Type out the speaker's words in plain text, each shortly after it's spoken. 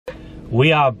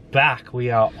We are back.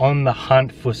 We are on the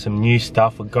hunt for some new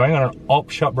stuff. We're going on an op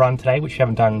shop run today, which we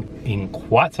haven't done in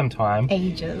quite some time.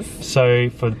 Ages. So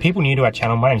for the people new to our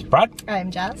channel, my name's Brad. I'm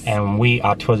Jas. And we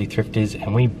are Aussie Thrifters,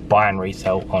 and we buy and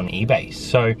resell on eBay.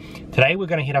 So today we're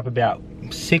going to hit up about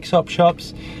 6 op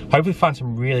shops. Hopefully find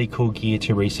some really cool gear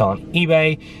to resell on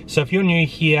eBay. So if you're new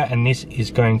here and this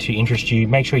is going to interest you,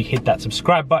 make sure you hit that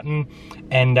subscribe button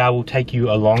and we'll take you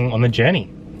along on the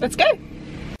journey. Let's go.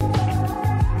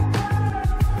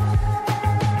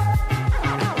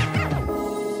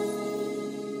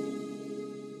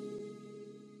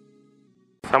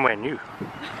 Somewhere new.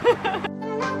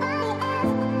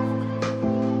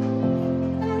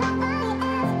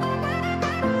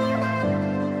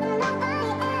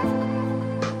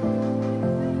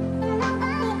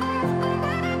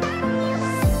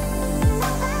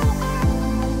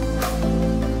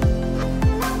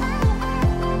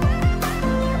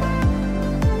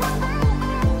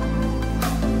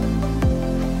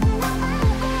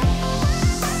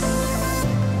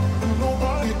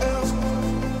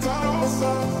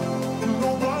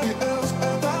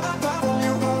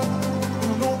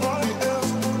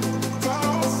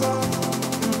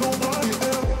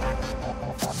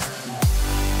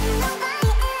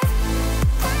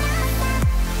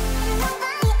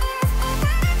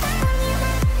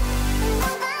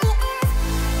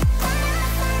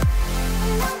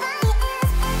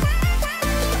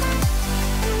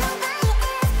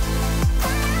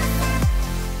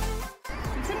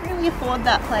 Afford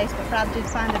that place, but Brad did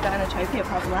find a Dinotopia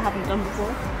puzzle I haven't done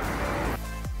before.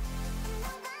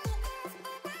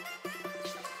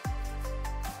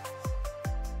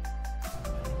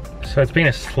 So it's been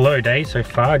a slow day so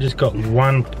far. I just got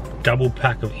 1 double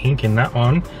pack of ink in that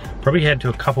one. Probably head to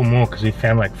a couple more because we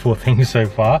found like 4 things so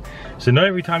far. So not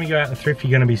every time you go out in the thrift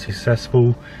you're going to be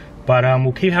successful, but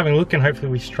we'll keep having a look and hopefully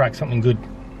we strike something good.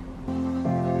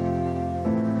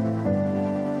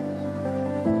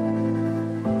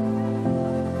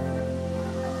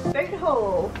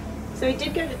 So we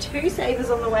did go to 2 Savers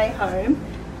on the way home,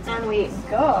 and we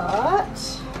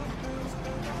got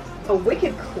a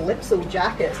wicked Clipsal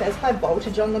jacket. It says high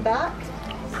voltage on the back.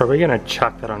 Probably gonna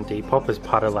chuck that on Depop as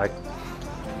part of like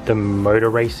the motor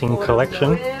racing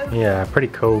collection. Yeah, pretty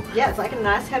cool. Yeah, it's like a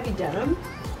nice heavy denim.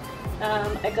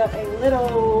 I got a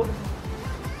little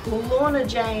Lorna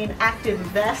Jane active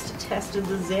vest, tested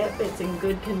the zip, it's in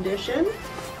good condition.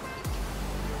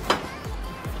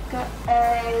 Got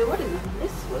a, what is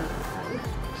this one?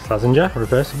 Slazenger,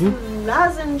 reversible.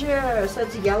 Slazenger, so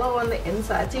it's yellow on the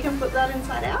inside, so you can put that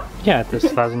inside out? Yeah, the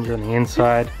Slazenger on the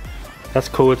inside. That's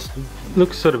cool, it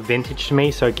looks sort of vintage to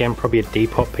me, so again, probably a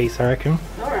Depop piece I reckon.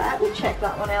 Alright, we'll check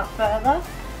that one out further.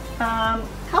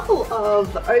 Couple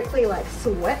of Oakley like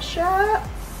sweatshirts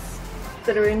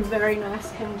that are in very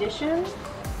nice condition.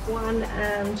 1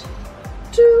 and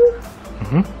 2.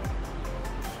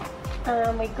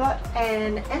 We got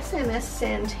an SMS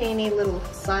Santini little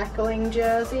cycling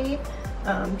jersey.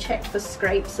 Checked for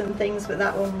scrapes and things, but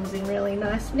that one was in really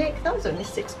nice nick. That was only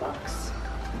 $6.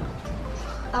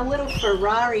 A little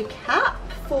Ferrari cap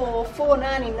for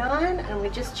 $4.99, and we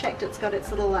just checked it's got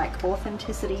its little like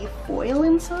authenticity foil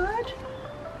inside.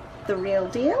 The real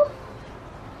deal.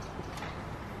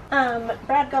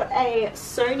 Brad got a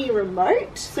Sony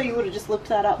remote, so you would have just looked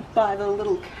that up by the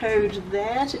little code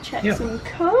there to check some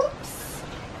comps.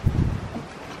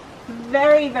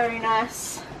 Very, very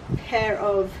nice pair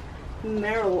of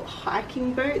Merrell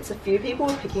hiking boots. A few people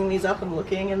were picking these up and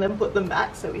looking and then put them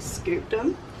back, so we scooped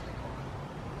them.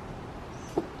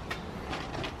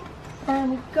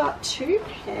 And we've got 2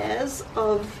 pairs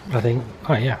of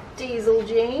diesel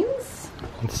jeans.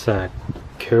 It's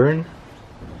Curran.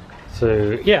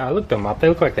 So yeah, I looked them up. They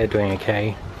look like they're doing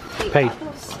okay. The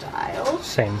other style.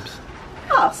 Same.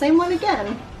 Oh, same one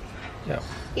again. Yeah.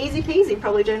 Easy peasy,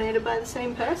 probably donated by the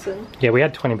same person. Yeah, we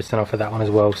had 20% off of that one as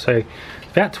well. So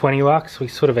about 20 bucks. We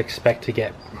sort of expect to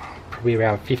get probably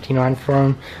around 59 for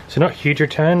them. So not huge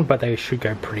return, but they should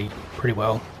go pretty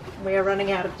well. We are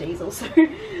running out of diesel, so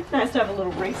nice to have a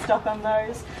little restock on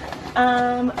those.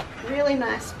 Really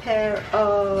nice pair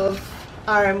of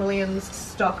R.M. Williams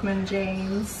Stockman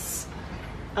jeans.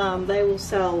 They will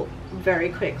sell very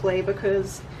quickly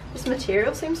because this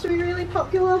material seems to be really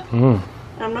popular.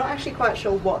 I'm not actually quite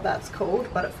sure what that's called,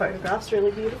 but it photographs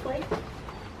really beautifully.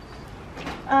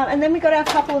 And then we got our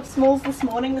couple of smalls this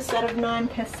morning, the set of 9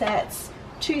 cassettes,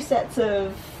 1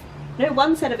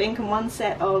 set of ink and 1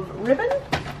 set of ribbon.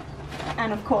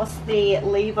 And of course the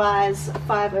Levi's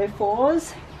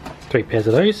 504s. 3 pairs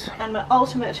of those. And my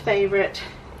ultimate favourite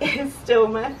is still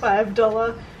my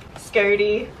 $5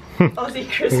 Scody Aussie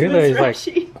Christmas Look at those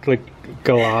rushie. like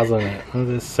galahs on it. Oh,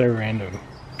 that's so random.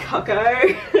 Coco,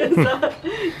 as that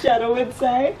Jana would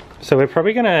say. So we're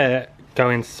probably gonna go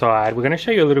inside. We're gonna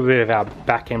show you a little bit of our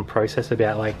back-end process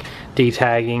about like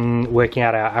de-tagging, working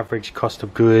out our average cost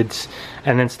of goods,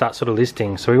 and then start sort of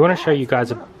listing. So we want to show you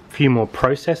guys a few more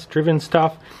process-driven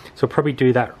stuff. So we'll probably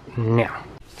do that now.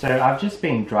 So I've just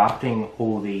been drafting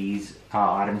all these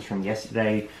items from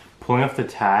yesterday, pulling off the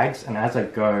tags, and as I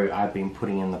go, I've been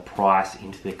putting in the price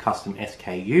into the custom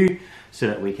SKU so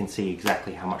that we can see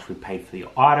exactly how much we paid for the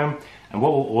item. And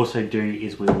what we'll also do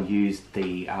is we'll use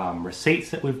the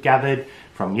receipts that we've gathered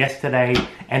from yesterday,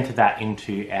 enter that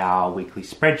into our weekly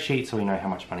spreadsheet so we know how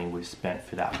much money we've spent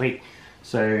for that week.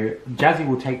 So Jazzy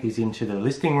will take these into the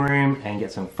listing room and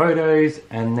get some photos,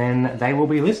 and then they will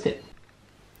be listed.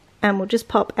 And we'll just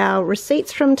pop our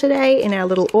receipts from today in our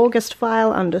little August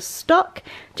file under stock,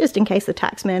 just in case the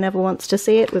taxman ever wants to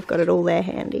see it. We've got it all there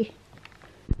handy.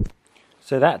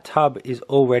 So that tub is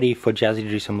all ready for Jazzy to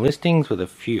do some listings with a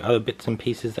few other bits and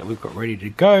pieces that we've got ready to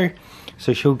go.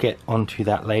 So she'll get onto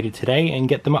that later today and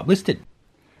get them uplisted.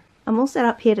 I'm all set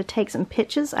up here to take some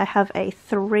pictures. I have a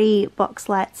 3 box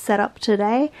light set up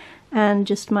today and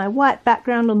just my white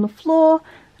background on the floor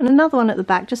and another one at the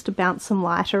back just to bounce some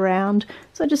light around.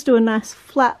 So I just do a nice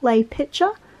flat lay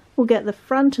picture. We'll get the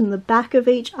front and the back of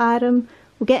each item.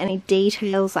 We'll get any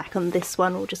details, like on this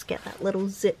one we'll just get that little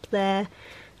zip there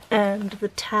and the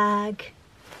tag.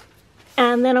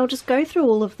 And then I'll just go through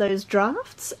all of those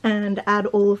drafts and add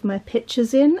all of my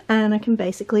pictures in, and I can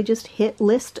basically just hit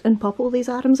list and pop all these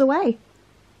items away.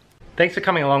 Thanks for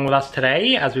coming along with us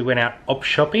today as we went out op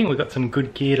shopping. We've got some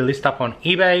good gear to list up on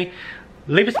eBay.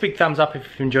 Leave us a big thumbs up if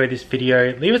you enjoyed this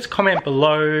video. Leave us a comment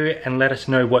below and let us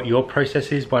know what your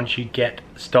process is once you get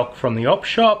stock from the op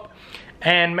shop.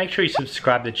 And make sure you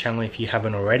subscribe to the channel if you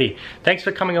haven't already. Thanks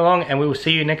for coming along, and we will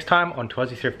see you next time on Aussie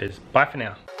Thrifters. Bye for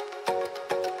now.